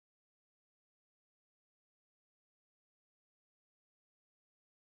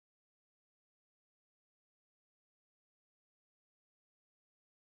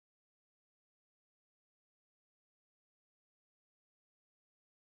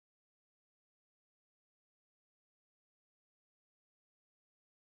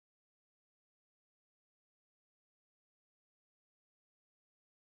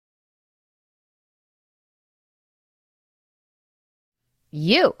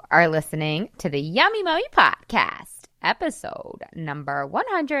You are listening to the Yummy Mummy Podcast, episode number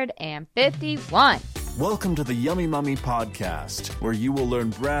 151. Welcome to the Yummy Mummy Podcast, where you will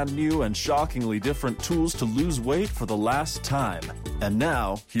learn brand new and shockingly different tools to lose weight for the last time. And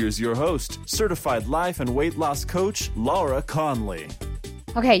now, here's your host, certified life and weight loss coach, Laura Conley.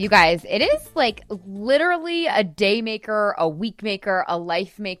 Okay, you guys, it is like literally a day maker, a week maker, a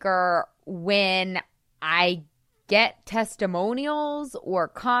life maker when I get testimonials or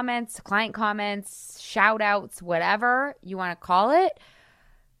comments, client comments, shout outs, whatever you want to call it,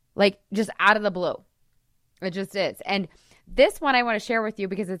 like just out of the blue. It just is. And this one I want to share with you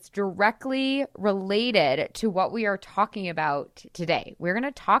because it's directly related to what we are talking about today. We're going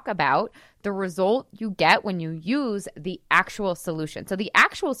to talk about the result you get when you use the actual solution. So the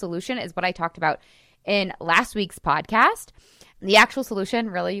actual solution is what I talked about in last week's podcast. The actual solution,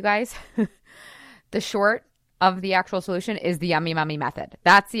 really, you guys, the short of the actual solution is the Yummy Mummy method.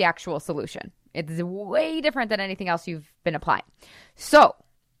 That's the actual solution. It's way different than anything else you've been applying. So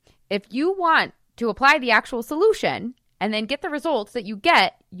if you want to apply the actual solution and then get the results that you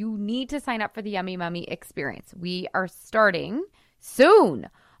get, you need to sign up for the Yummy Mummy experience. We are starting soon,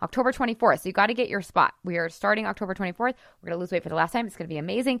 October 24th. So you got to get your spot. We are starting October 24th. We're going to lose weight for the last time. It's going to be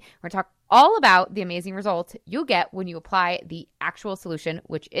amazing. We're going to talk all about the amazing results you get when you apply the actual solution,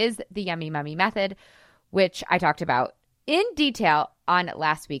 which is the Yummy Mummy method, which I talked about in detail on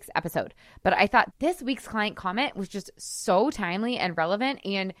last week's episode. But I thought this week's client comment was just so timely and relevant,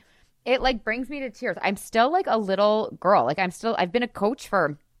 and it like brings me to tears. I'm still like a little girl. I've been a coach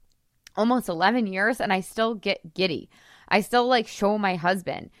for almost 11 years and I still get giddy. I still like show my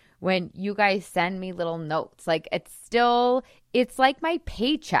husband when you guys send me little notes. Like it's like my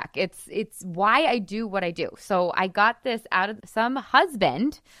paycheck. It's why I do what I do. So I got this out of some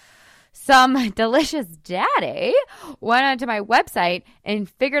husband. Some delicious daddy went onto my website and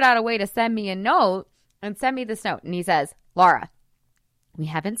figured out a way to send me a note and send me this note. And he says, Laura, we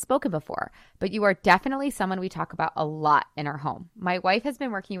haven't spoken before, but you are definitely someone we talk about a lot in our home. My wife has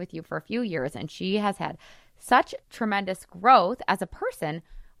been working with you for a few years, and she has had such tremendous growth as a person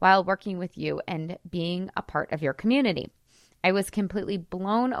while working with you and being a part of your community. I was completely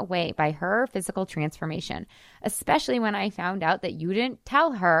blown away by her physical transformation, especially when I found out that you didn't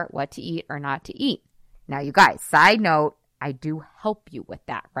tell her what to eat or not to eat. Now, you guys, side note, I do help you with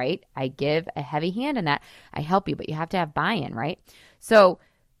that, right? I give a heavy hand in that. I help you, but you have to have buy-in, right? So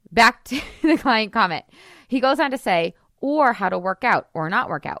back to the client comment. He goes on to say, or how to work out or not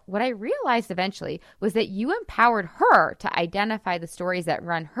work out. What I realized eventually was that you empowered her to identify the stories that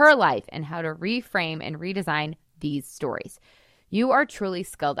run her life and how to reframe and redesign these stories. You are truly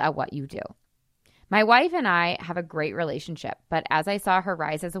skilled at what you do. My wife and I have a great relationship, but as I saw her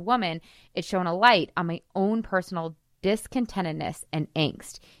rise as a woman, it shone a light on my own personal discontentedness and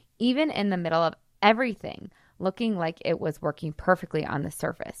angst, even in the middle of everything looking like it was working perfectly on the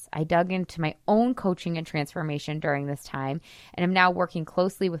surface. I dug into my own coaching and transformation during this time, and am now working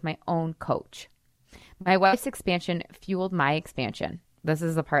closely with my own coach. My wife's expansion fueled my expansion. This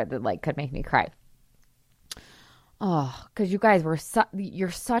is the part that like could make me cry. Oh, because you guys right?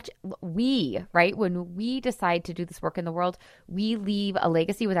 When we decide to do this work in the world, we leave a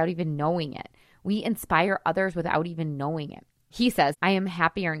legacy without even knowing it. We inspire others without even knowing it. He says, I am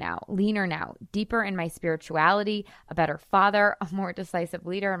happier now, leaner now, deeper in my spirituality, a better father, a more decisive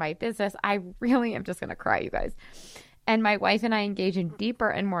leader in my business. I really am just going to cry, you guys. And my wife and I engage in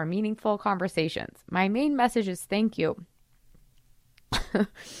deeper and more meaningful conversations. My main message is thank you.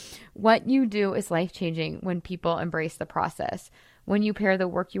 What you do is life-changing when people embrace the process. When you pair the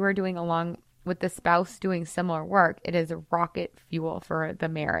work you are doing along with the spouse doing similar work, it is a rocket fuel for the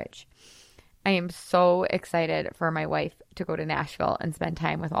marriage. I am so excited for my wife to go to Nashville and spend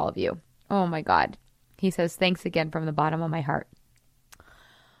time with all of you. Oh my God. He says, thanks again from the bottom of my heart.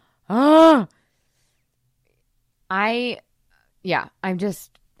 I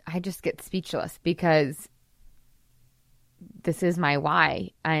just get speechless because this is my why.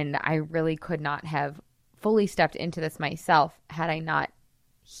 And I really could not have fully stepped into this myself had I not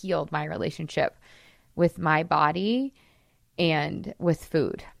healed my relationship with my body and with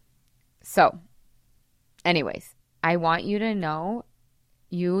food. So anyways, I want you to know,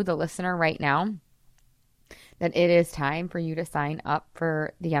 you, the listener right now, that it is time for you to sign up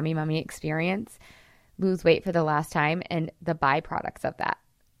for the Yummy Mummy experience, lose weight for the last time, and the byproducts of that.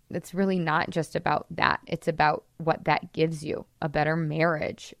 It's really not just about that. It's about what that gives you, a better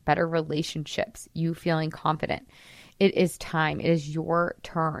marriage, better relationships, you feeling confident. It is time. It is your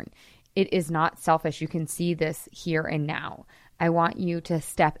turn. It is not selfish. You can see this here and now. I want you to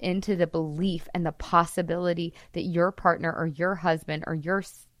step into the belief and the possibility that your partner or your husband or your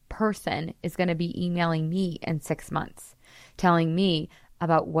person is going to be emailing me in 6 months, telling me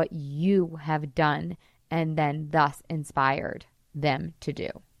about what you have done and then thus inspired them to do.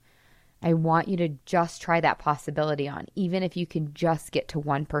 I want you to just try that possibility on, even if you can just get to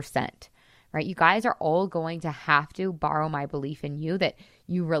 1%, right? You guys are all going to have to borrow my belief in you that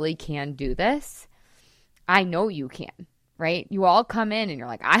you really can do this. I know you can, right? You all come in and you're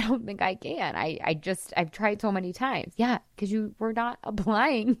like, I don't think I can. I've tried so many times. Yeah, because you were not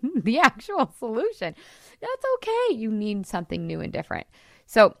applying the actual solution. That's okay. You need something new and different.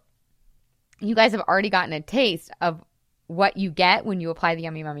 So you guys have already gotten a taste of what you get when you apply the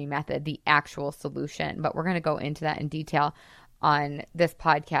Yummy Mummy method, the actual solution. But we're going to go into that in detail on this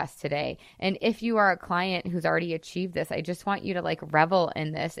podcast today. And if you are a client who's already achieved this, I just want you to like revel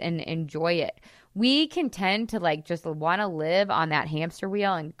in this and enjoy it. We can tend to like just want to live on that hamster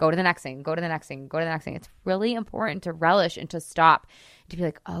wheel and go to the next thing, go to the next thing, go to the next thing. It's really important to relish and to stop, to be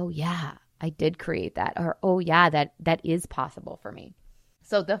like, oh yeah, I did create that. Or, oh yeah, that is possible for me.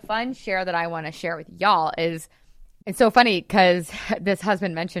 So the fun share that I want to share with y'all is, it's so funny because this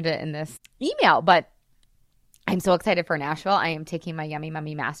husband mentioned it in this email, but I'm so excited for Nashville. I am taking my Yummy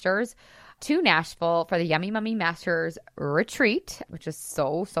Mummy Masters to Nashville for the Yummy Mummy Masters retreat, which is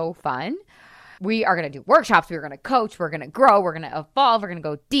so, so fun. We are going to do workshops. We're going to coach. We're going to grow. We're going to evolve. We're going to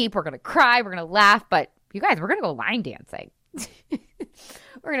go deep. We're going to cry. We're going to laugh. But you guys, we're going to go line dancing.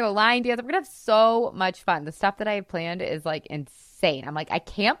 We're going to go line dancing. We're going to have so much fun. The stuff that I have planned is like insane. I'm like, I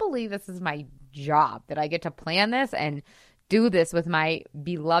can't believe this is my job, that I get to plan this and do this with my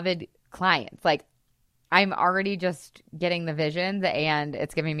beloved clients. Like, I'm already just getting the visions and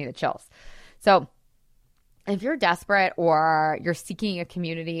it's giving me the chills. So if you're desperate or you're seeking a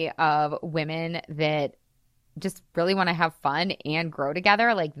community of women that just really want to have fun and grow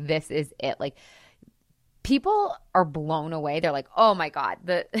together, like this is it. Like people are blown away. They're like, oh my God,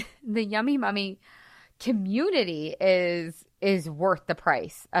 the Yummy Mummy community is worth the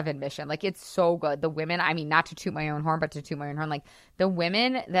price of admission. Like it's so good. The women, I mean, not to toot my own horn, but to toot my own horn, like the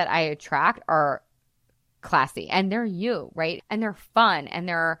women that I attract are classy and they're you, right? And they're fun and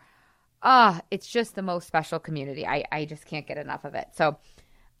they're, it's just the most special community. I just can't get enough of it. So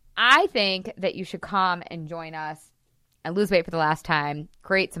I think that you should come and join us and lose weight for the last time,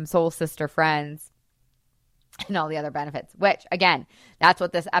 create some soul sister friends, and all the other benefits, which again, that's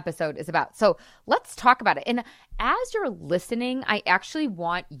what this episode is about. So let's talk about it. And as you're listening, I actually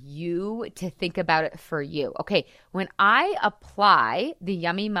want you to think about it for you. Okay, when I apply the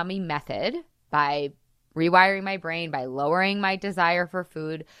Yummy Mummy method by rewiring my brain, by lowering my desire for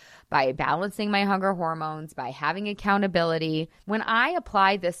food, by balancing my hunger hormones, by having accountability, when I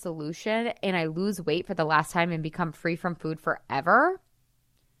apply this solution and I lose weight for the last time and become free from food forever,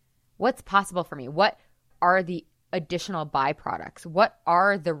 what's possible for me? What are the additional byproducts? What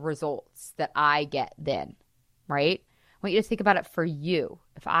are the results that I get then, right? I want you to think about it for you.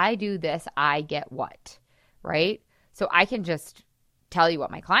 If I do this, I get what, right? So I can just tell you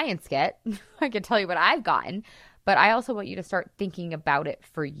what my clients get. I can tell you what I've gotten, but I also want you to start thinking about it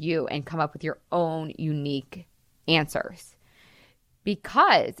for you and come up with your own unique answers,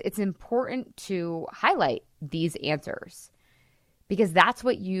 because it's important to highlight these answers, because that's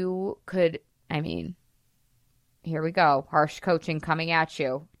what you could, here we go. Harsh coaching coming at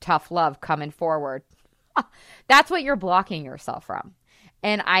you. Tough love coming forward. That's what you're blocking yourself from.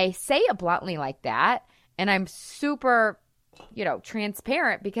 And I say it bluntly like that. And I'm super,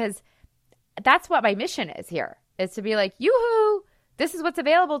 transparent, because that's what my mission is here, is to be like, yoo-hoo, this is what's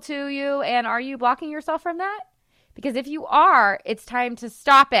available to you. And are you blocking yourself from that? Because if you are, it's time to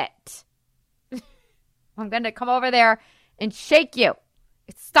stop it. I'm going to come over there and shake you.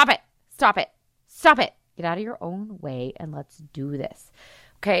 Stop it. Stop it. Stop it. Get out of your own way and let's do this.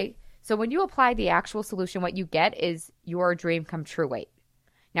 Okay? So when you apply the actual solution, what you get is your dream come true weight.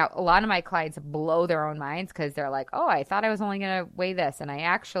 Now, a lot of my clients blow their own minds because they're like, oh, I thought I was only going to weigh this. And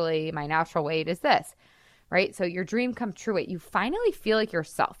my natural weight is this, right? So your dream come true weight, you finally feel like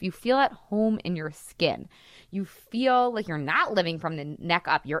yourself. You feel at home in your skin. You feel like you're not living from the neck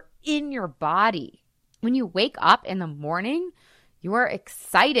up. You're in your body. When you wake up in the morning, you are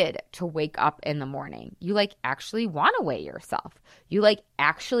excited to wake up in the morning. You actually want to weigh yourself. You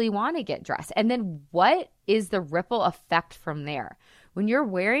actually want to get dressed. And then what is the ripple effect from there? When you're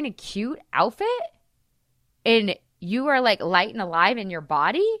wearing a cute outfit and you are light and alive in your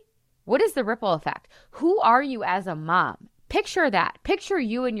body, what is the ripple effect? Who are you as a mom? Picture that. Picture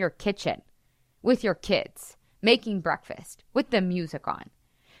you in your kitchen with your kids making breakfast with the music on.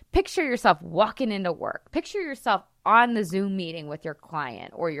 Picture yourself walking into work. Picture yourself on the Zoom meeting with your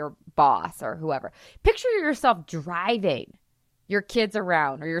client or your boss or whoever. Picture yourself driving your kids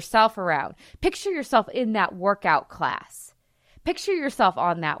around or yourself around. Picture yourself in that workout class. Picture yourself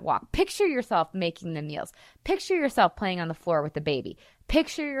on that walk. Picture yourself making the meals. Picture yourself playing on the floor with the baby.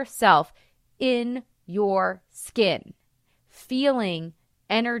 Picture yourself in your skin, feeling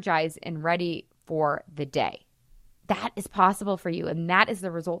energized and ready for the day. That is possible for you, and that is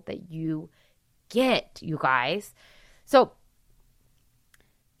the result that you get, you guys. So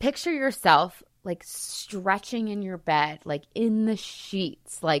picture yourself like stretching in your bed, like in the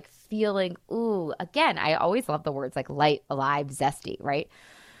sheets, like feeling, ooh, again, I always love the words like light, alive, zesty, right?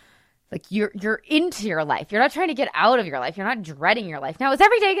 Like you're into your life. You're not trying to get out of your life. You're not dreading your life. Now, is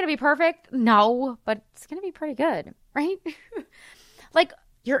every day going to be perfect? No, but it's going to be pretty good, right? Like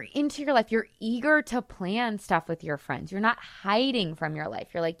you're into your life. You're eager to plan stuff with your friends. You're not hiding from your life.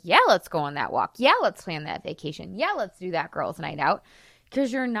 You're like, yeah, let's go on that walk. Yeah, let's plan that vacation. Yeah, let's do that girls' night out.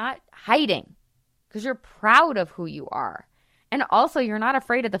 Because you're not hiding. Because you're proud of who you are. And also, you're not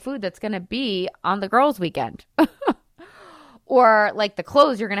afraid of the food that's going to be on the girls' weekend. Or like the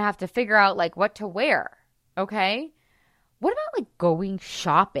clothes you're going to have to figure out like what to wear. Okay? What about like going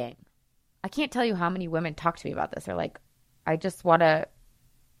shopping? I can't tell you how many women talk to me about this. They're like, I just want to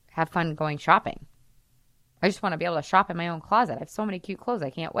have fun going shopping. I just want to be able to shop in my own closet. I have so many cute clothes I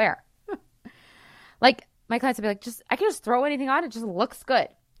can't wear. Like my clients would be like, I can just throw anything on. It just looks good.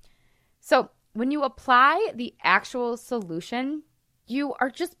 So when you apply the actual solution, you are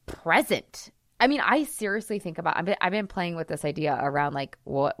just present. I mean, I seriously think about, I've been playing with this idea around like,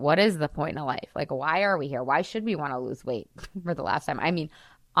 what is the point in life? Like, why are we here? Why should we want to lose weight for the last time? I mean,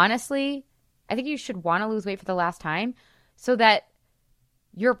 honestly, I think you should want to lose weight for the last time so that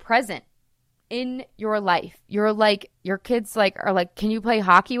you're present in your life. You're like, your kids like are like, can you play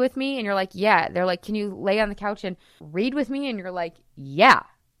hockey with me? And you're like, yeah. They're like, can you lay on the couch and read with me? And you're like, yeah.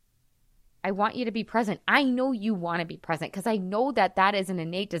 I want you to be present. I know you want to be present because I know that that is an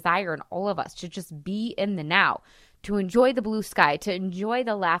innate desire in all of us to just be in the now, to enjoy the blue sky, to enjoy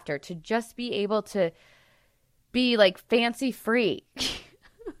the laughter, to just be able to be like fancy free.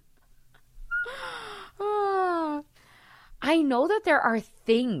 I know that there are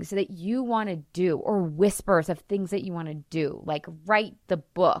things that you want to do or whispers of things that you want to do, like write the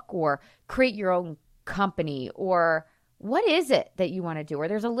book or create your own company or what is it that you want to do? Or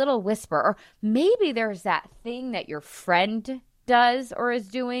there's a little whisper, or maybe there's that thing that your friend does or is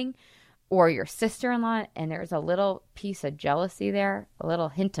doing, or your sister-in-law, and there's a little piece of jealousy there, a little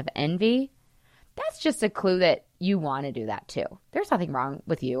hint of envy. That's just a clue that you want to do that too. There's nothing wrong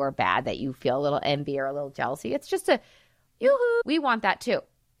with you or bad that you feel a little envy or a little jealousy. It's just a, yoo-hoo, we want that too.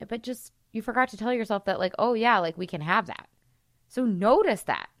 But just, you forgot to tell yourself that like, oh yeah, like we can have that. So notice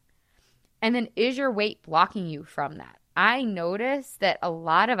that. And then is your weight blocking you from that? I notice that a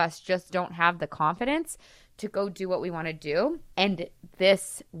lot of us just don't have the confidence to go do what we want to do. And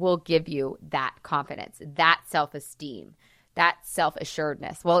this will give you that confidence, that self-esteem, that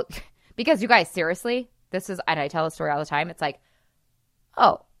self-assuredness. Well, because you guys, seriously, this is, and I tell the story all the time. It's like,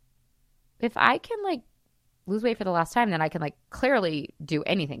 oh, if I can like lose weight for the last time, then I can like clearly do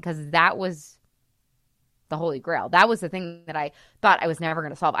anything because that was the Holy Grail. That was the thing that I thought I was never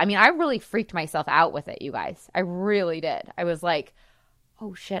going to solve. I mean, I really freaked myself out with it, you guys. I really did. I was like,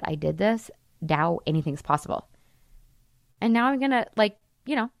 oh shit, I did this. Now anything's possible. And now I'm going to like,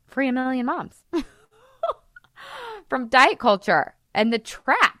 you know, free a million moms from diet culture and the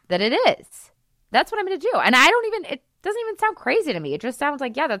trap that it is. That's what I'm going to do. And it doesn't even sound crazy to me. It just sounds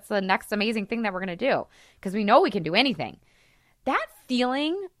like, yeah, that's the next amazing thing that we're going to do because we know we can do anything. That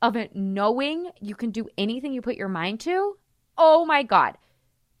feeling of it knowing you can do anything you put your mind to, oh my God,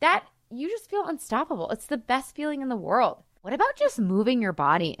 that you just feel unstoppable. It's the best feeling in the world. What about just moving your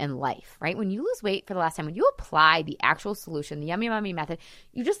body in life, right? When you lose weight for the last time, when you apply the actual solution, the Yummy Mummy method,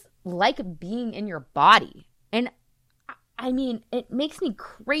 you just like being in your body. And I mean, it makes me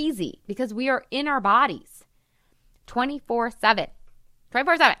crazy because we are in our bodies 24/7.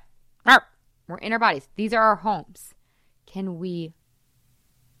 24/7. We're in our bodies. These are our homes. Can we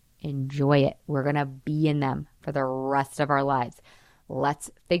enjoy it? We're going to be in them for the rest of our lives.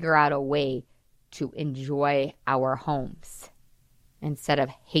 Let's figure out a way to enjoy our homes instead of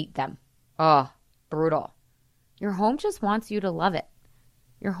hate them. Oh, brutal. Your home just wants you to love it.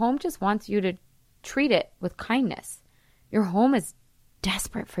 Your home just wants you to treat it with kindness. Your home is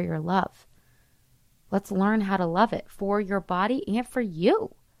desperate for your love. Let's learn how to love it for your body and for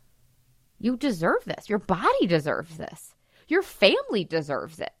you. You deserve this. Your body deserves this. Your family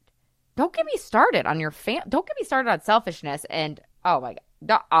deserves it. Don't get me started on your Don't get me started on selfishness and, oh my God,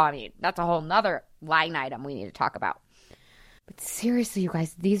 I mean, that's a whole nother line item we need to talk about. But seriously, you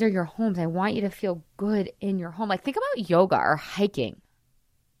guys, these are your homes. I want you to feel good in your home. Like, think about yoga or hiking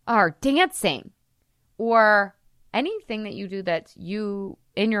or dancing or anything that you do that's you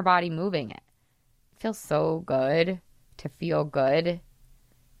in your body moving it. It feels so good to feel good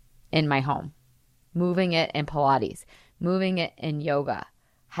in my home. Moving it in Pilates, moving it in yoga,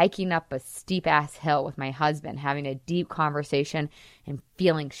 hiking up a steep-ass hill with my husband, having a deep conversation and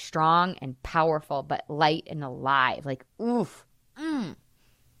feeling strong and powerful but light and alive. Like, oof.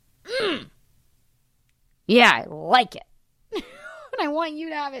 Yeah, I like it. And I want you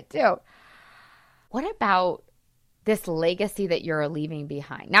to have it too. What about this legacy that you're leaving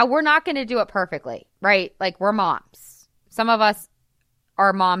behind? Now, we're not going to do it perfectly, right? Like, we're moms. Some of us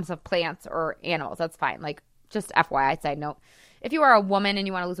are moms of plants or animals. That's fine. Like, just FYI, side note. If you are a woman and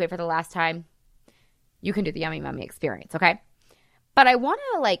you want to lose weight for the last time, you can do the Yummy Mummy experience, okay? But I want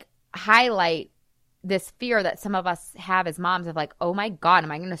to, like, highlight this fear that some of us have as moms of like, oh my God,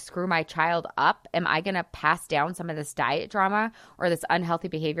 am I going to screw my child up? Am I going to pass down some of this diet drama or this unhealthy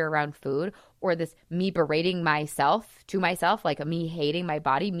behavior around food or this me berating myself to myself, like me hating my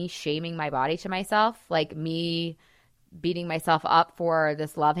body, me shaming my body to myself, like me beating myself up for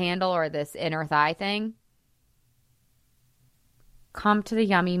this love handle or this inner thigh thing? Come to the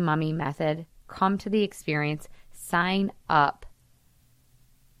Yummy Mummy method. Come to the experience. Sign up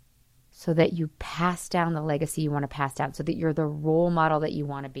so that you pass down the legacy you want to pass down, so that you're the role model that you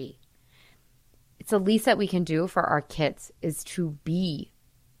want to be. It's the least that we can do for our kids is to be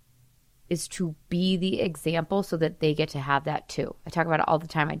the example so that they get to have that too. I talk about it all the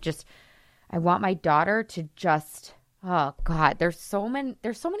time. I want my daughter to just, oh God, there's so many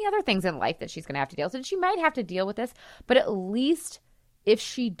other things in life that she's going to have to deal with. And she might have to deal with this, but at least if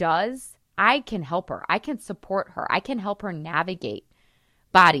she does, I can help her. I can support her. I can help her navigate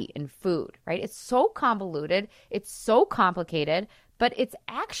body and food, right? It's so convoluted. It's so complicated, but it's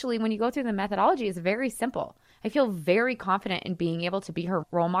actually, when you go through the methodology, it's very simple. I feel very confident in being able to be her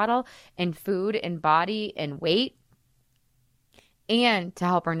role model in food and body and weight, and to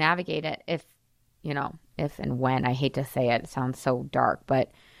help her navigate it if and when, I hate to say it, it sounds so dark,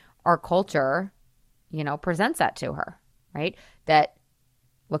 but our culture, presents that to her, right? That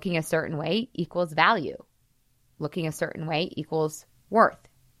looking a certain way equals value. Looking a certain way equals worth.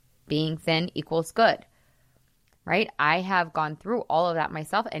 Being thin equals good, right? I have gone through all of that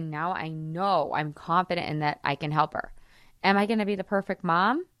myself, and now I know, I'm confident in that I can help her. Am I going to be the perfect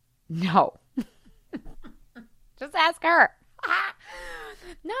mom? No. Just ask her.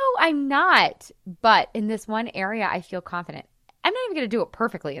 No, I'm not. But in this one area, I feel confident. I'm not even going to do it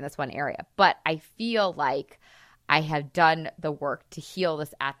perfectly in this one area, but I feel like I have done the work to heal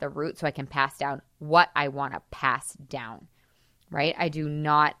this at the root so I can pass down what I want to pass down, right? I do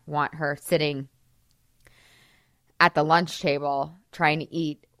not want her sitting at the lunch table trying to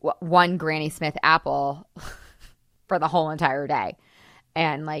eat one Granny Smith apple for the whole entire day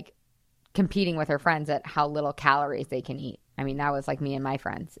and like competing with her friends at how little calories they can eat. I mean, that was like me and my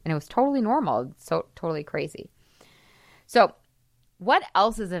friends, and it was totally normal. So totally crazy. So what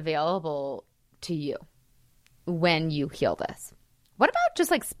else is available to you when you heal this? What about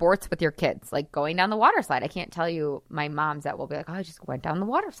just like sports with your kids, like going down the water slide? I can't tell you my moms that will be like, oh, I just went down the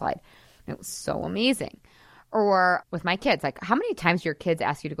water slide. It was so amazing. Or with my kids, like how many times do your kids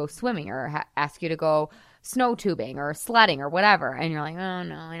ask you to go swimming or ask you to go snow tubing or sledding or whatever, and you're like, oh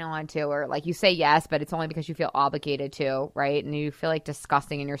no, I don't want to, or like you say yes, but it's only because you feel obligated to, right? And you feel like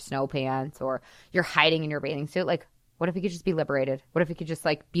disgusting in your snow pants, or you're hiding in your bathing suit. Like, what if we could just be liberated? What if we could just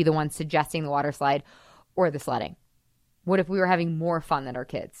like be the one suggesting the water slide or the sledding? What if we were having more fun than our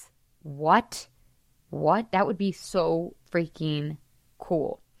kids? What? That would be so freaking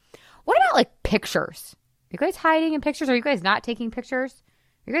cool. What about like pictures? Are you guys hiding in pictures? Are you guys not taking pictures?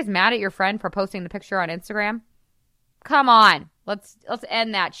 Are you guys mad at your friend for posting the picture on Instagram? Come on. Let's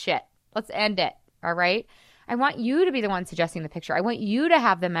end that shit. Let's end it. All right? I want you to be the one suggesting the picture. I want you to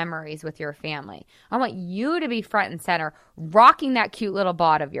have the memories with your family. I want you to be front and center, rocking that cute little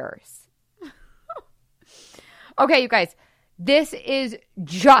bod of yours. Okay, you guys, this is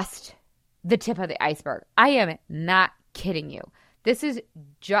just the tip of the iceberg. I am not kidding you. This is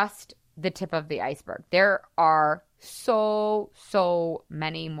just the tip of the iceberg. There are so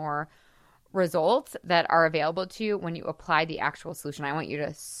many more results that are available to you when you apply the actual solution. I want you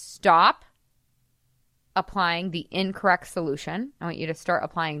to stop applying the incorrect solution. I want you to start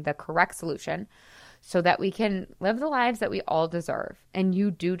applying the correct solution so that we can live the lives that we all deserve. And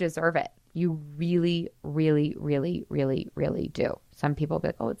you do deserve it. You really, really, really, really, really do. Some people be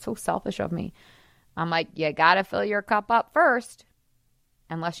like, oh, it's so selfish of me. I'm like, you got to fill your cup up first.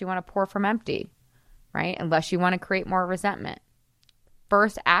 unless you want to pour from empty, right? Unless you want to create more resentment.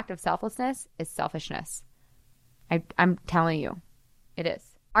 First act of selflessness is selfishness. I'm telling you, it is.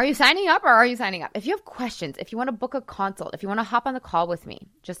 Are you signing up or are you signing up? If you have questions, if you want to book a consult, if you want to hop on the call with me,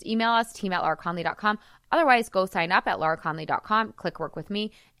 just email us, team@lauraconley.com. Otherwise, go sign up at lauraconley.com, click work with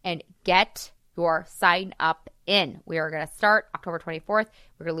me, and get your sign up in. We are going to start October 24th.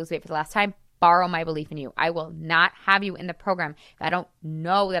 We're going to lose weight for the last time. Borrow my belief in you. I will not have you in the program if I don't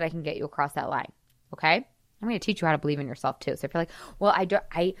know that I can get you across that line. Okay? I'm going to teach you how to believe in yourself too. So if you're like, well, I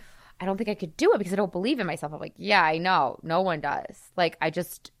don't think I could do it because I don't believe in myself. I'm like, yeah, I know. No one does. Like, I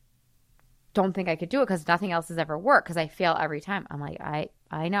just don't think I could do it because nothing else has ever worked because I fail every time. I'm like, I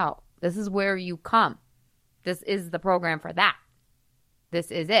know. This is where you come. This is the program for that.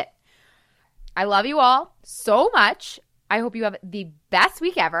 This is it. I love you all so much. I hope you have the best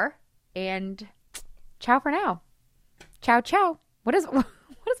week ever. And ciao for now. Ciao, ciao. What does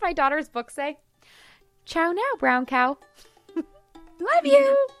my daughter's book say? Ciao now, brown cow. Love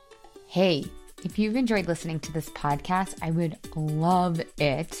you. Hey, if you've enjoyed listening to this podcast, I would love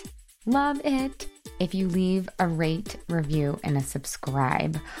it if you leave a rate, review, and a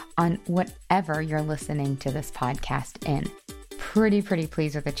subscribe on whatever you're listening to this podcast in. Pretty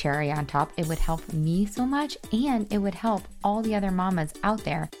pleased with the cherry on top. It would help me so much, and it would help all the other mamas out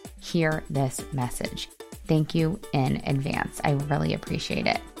there hear this message. Thank you in advance. I really appreciate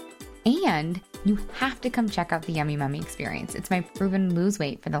it. And you have to come check out the Yummy Mummy experience. It's my proven lose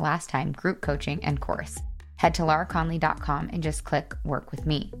weight for the last time group coaching and course. Head to lauraconley.com and just click work with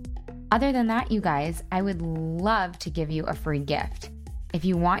me. Other than that, you guys, I would love to give you a free gift. If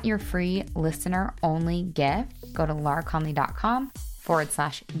you want your free listener only gift, go to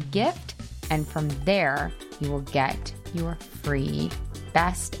lauraconley.com/gift. And from there, you will get your free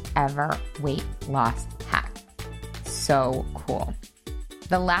best ever weight loss hack. So cool.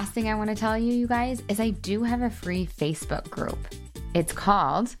 The last thing I want to tell you, you guys, is I do have a free Facebook group. It's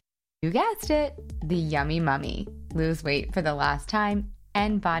called, you guessed it, The Yummy Mummy. Lose weight for the last time,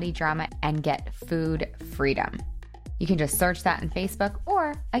 end body drama, and get food freedom. You can just search that in Facebook,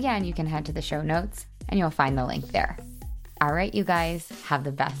 or again, you can head to the show notes and you'll find the link there. All right, you guys, have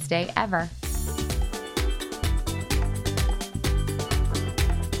the best day ever.